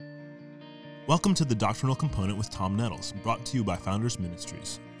Welcome to the Doctrinal Component with Tom Nettles, brought to you by Founders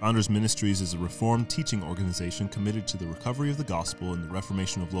Ministries. Founders Ministries is a Reformed teaching organization committed to the recovery of the gospel and the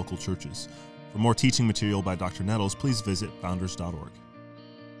reformation of local churches. For more teaching material by Dr. Nettles, please visit founders.org.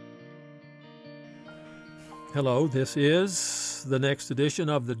 Hello, this is the next edition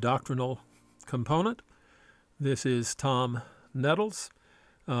of the Doctrinal Component. This is Tom Nettles.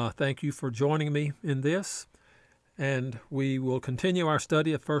 Thank you for joining me in this. And we will continue our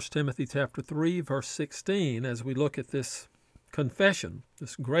study of 1 Timothy chapter 3, verse 16, as we look at this confession,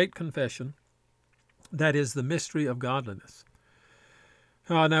 this great confession, that is the mystery of godliness.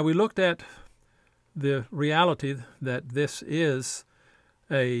 Now, we looked at the reality that this is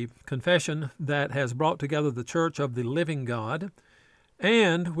a confession that has brought together the church of the living God,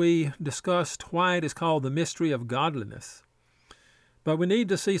 and we discussed why it is called the mystery of godliness. But we need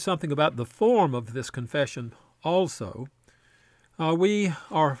to see something about the form of this confession also. We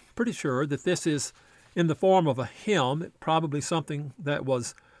are pretty sure that this is in the form of a hymn, probably something that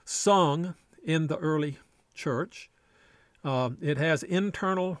was sung in the early church. It has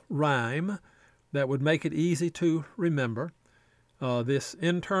internal rhyme that would make it easy to remember. This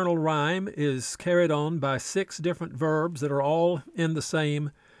internal rhyme is carried on by 6 different verbs that are all in the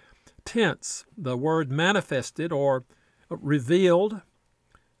same tense. The word manifested or revealed,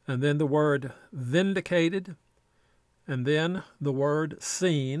 and then the word vindicated, and then the word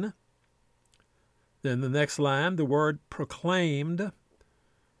seen. Then the next line, the word proclaimed.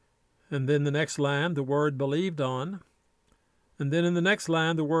 And then the next line, the word believed on. And then in the next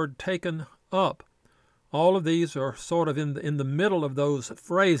line, the word taken up. All of these are sort of in the middle of those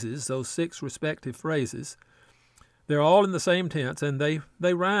phrases, those 6 respective phrases. They're all in the same tense, and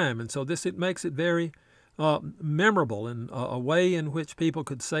they rhyme. And so it makes it very memorable, and a way in which people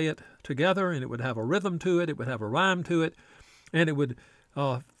could say it together, and it would have a rhythm to it, it would have a rhyme to it, and it would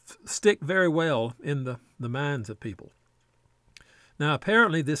stick very well in the minds of people. Now,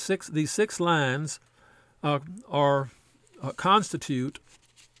 apparently, these six lines constitute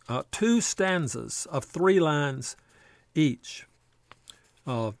 2 stanzas of 3 lines each.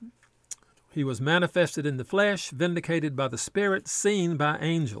 He was manifested in the flesh, vindicated by the Spirit, seen by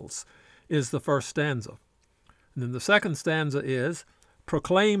angels, is the first stanza. And then the second stanza is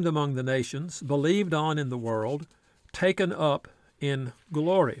proclaimed among the nations, believed on in the world, taken up in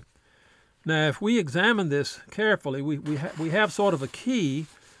glory. Now, if we examine this carefully, we have sort of a key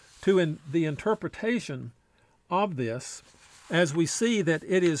to the interpretation of this, as we see that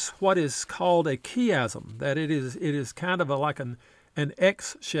it is what is called a chiasm, that it is kind of like an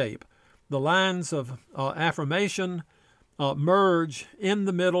X shape. The lines of affirmation merge in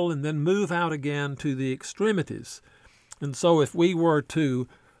the middle and then move out again to the extremities. And so if we were to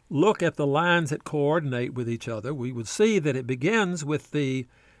look at the lines that coordinate with each other, we would see that it begins with the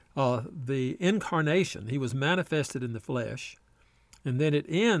incarnation. He was manifested in the flesh. And then it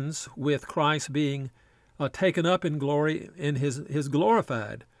ends with Christ being taken up in glory in his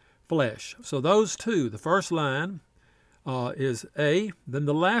glorified flesh. So those 2, the first line is A, then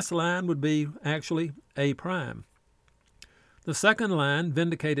the last line would be actually A prime. The second line,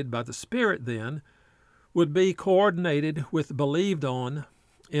 vindicated by the Spirit, then, would be coordinated with believed on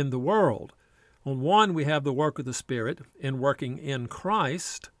in the world. On one, we have the work of the Spirit in working in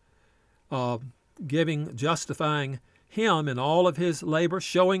Christ, justifying him in all of his labor,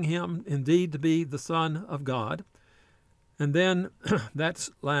 showing him indeed to be the Son of God. And then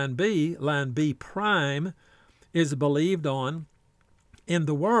that's line B. Line B prime is believed on in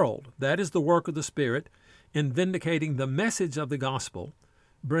the world. That is the work of the Spirit in vindicating the message of the gospel,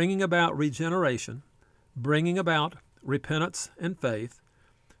 bringing about regeneration, bringing about repentance and faith,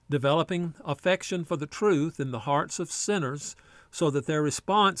 developing affection for the truth in the hearts of sinners so that their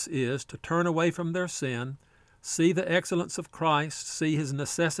response is to turn away from their sin, see the excellence of Christ, see his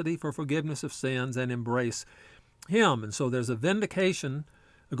necessity for forgiveness of sins, and embrace him. And so there's a vindication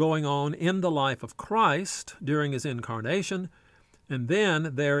going on in the life of Christ during his incarnation, and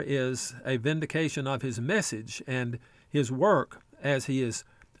then there is a vindication of his message and his work as he is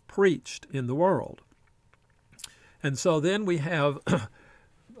preached in the world. And so then we have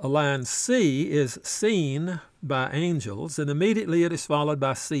a line C is seen by angels, and immediately it is followed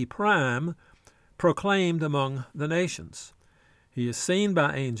by C prime, proclaimed among the nations. He is seen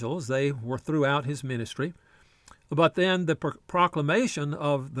by angels. They were throughout his ministry. But then the proclamation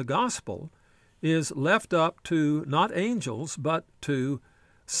of the gospel is left up to not angels, but to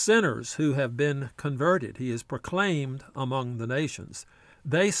sinners who have been converted. He is proclaimed among the nations.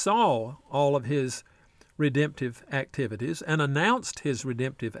 They saw all of his redemptive activities and announced his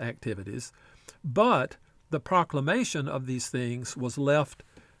redemptive activities, but the proclamation of these things was left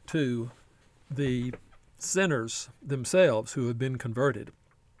to the sinners themselves who have been converted.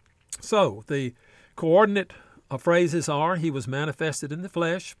 So the coordinate phrases are: He was manifested in the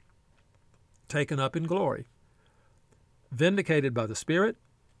flesh, taken up in glory, vindicated by the Spirit,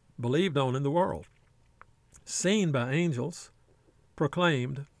 believed on in the world, seen by angels,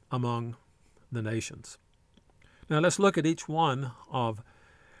 proclaimed among the nations. Now let's look at each one of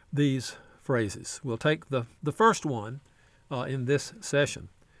these phrases. We'll take the first one in this session.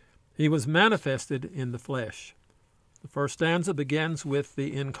 He was manifested in the flesh. The first stanza begins with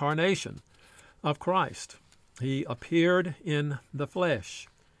the incarnation of Christ. He appeared in the flesh.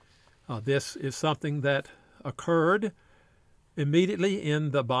 This is something that occurred immediately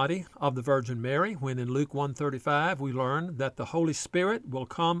in the body of the Virgin Mary, when in Luke 1:35 we learn that the Holy Spirit will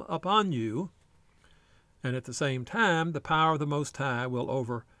come upon you, and at the same time the power of the Most High will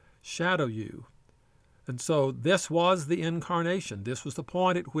overshadow you. And so this was the incarnation. This was the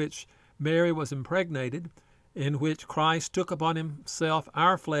point at which Mary was impregnated, in which Christ took upon himself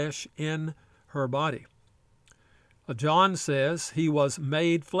our flesh in her body. John says he was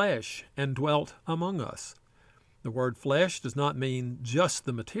made flesh and dwelt among us. The word flesh does not mean just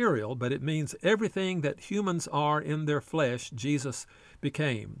the material, but it means everything that humans are in their flesh, Jesus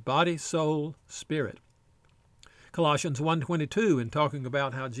became: body, soul, spirit. Colossians 1:22, in talking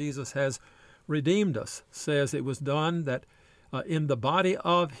about how Jesus has redeemed us, says it was done that in the body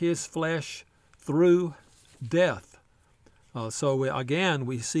of his flesh through death. Again,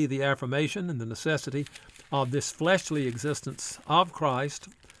 we see the affirmation and the necessity of this fleshly existence of Christ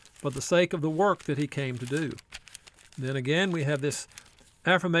for the sake of the work that he came to do. Then again, we have this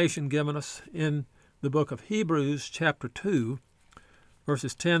affirmation given us in the book of Hebrews, chapter 2,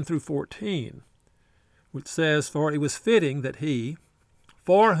 verses 10 through 14, which says, "For it was fitting that he,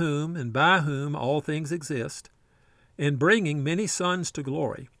 for whom and by whom all things exist, in bringing many sons to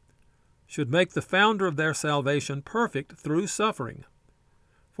glory, should make the founder of their salvation perfect through suffering.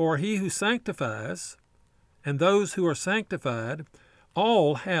 For he who sanctifies and those who are sanctified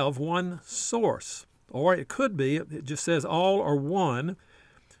all have one source." Or it could be, it just says all are one,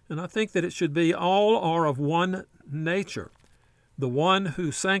 and I think that it should be all are of one nature. The one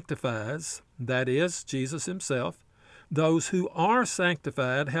who sanctifies, that is, Jesus himself. Those who are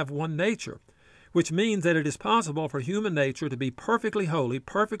sanctified have one nature, which means that it is possible for human nature to be perfectly holy,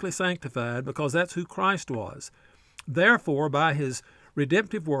 perfectly sanctified, because that's who Christ was. Therefore, by his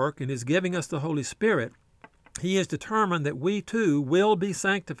redemptive work and his giving us the Holy Spirit, he is determined that we too will be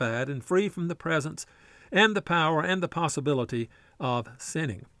sanctified and free from the presence and the power and the possibility of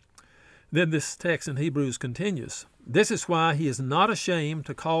sinning. Then this text in Hebrews continues, "This is why he is not ashamed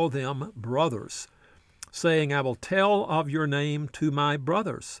to call them brothers, saying, I will tell of your name to my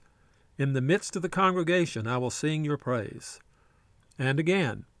brothers. In the midst of the congregation I will sing your praise." And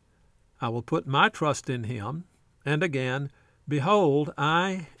again, "I will put my trust in him." And again, "Behold,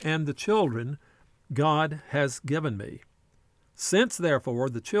 I and the children God has given me. Since, therefore,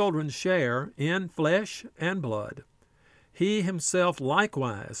 the children share in flesh and blood, he himself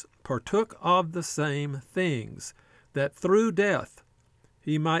likewise partook of the same things, that through death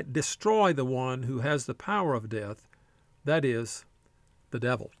he might destroy the one who has the power of death, that is, the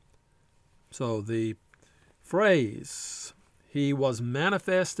devil." So the phrase, "he was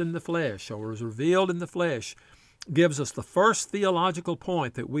manifest in the flesh," or was revealed in the flesh, gives us the first theological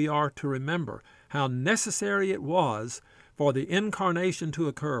point that we are to remember: how necessary it was for the incarnation to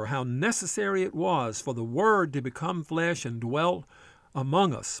occur, how necessary it was for the Word to become flesh and dwell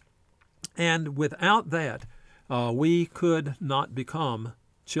among us. And without that, we could not become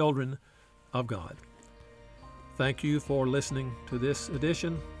children of God. Thank you for listening to this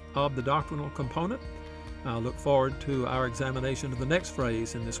edition of the Doctrinal Component. I look forward to our examination of the next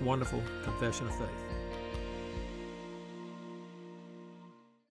phrase in this wonderful confession of faith.